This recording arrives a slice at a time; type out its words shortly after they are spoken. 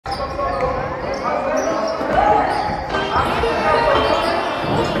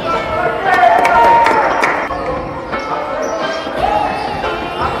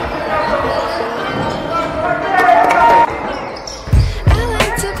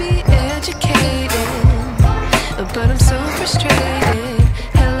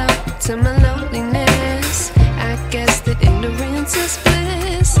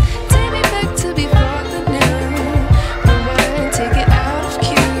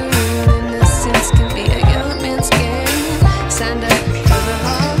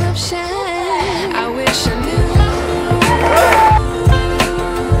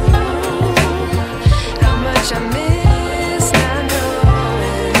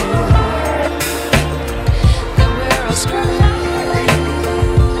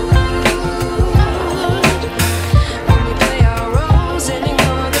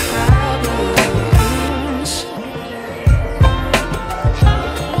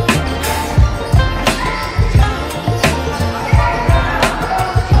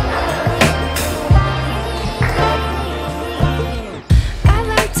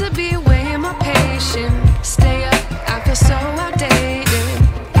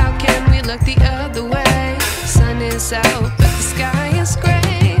lights out, but the sky is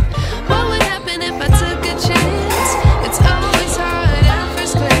gray. What would happen if I took a chance? It's always hard at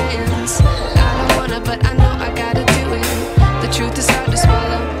first glance. I don't wanna, but I know I gotta do it. The truth is hard to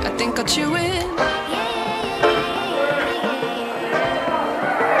swallow, I think I'll chew it.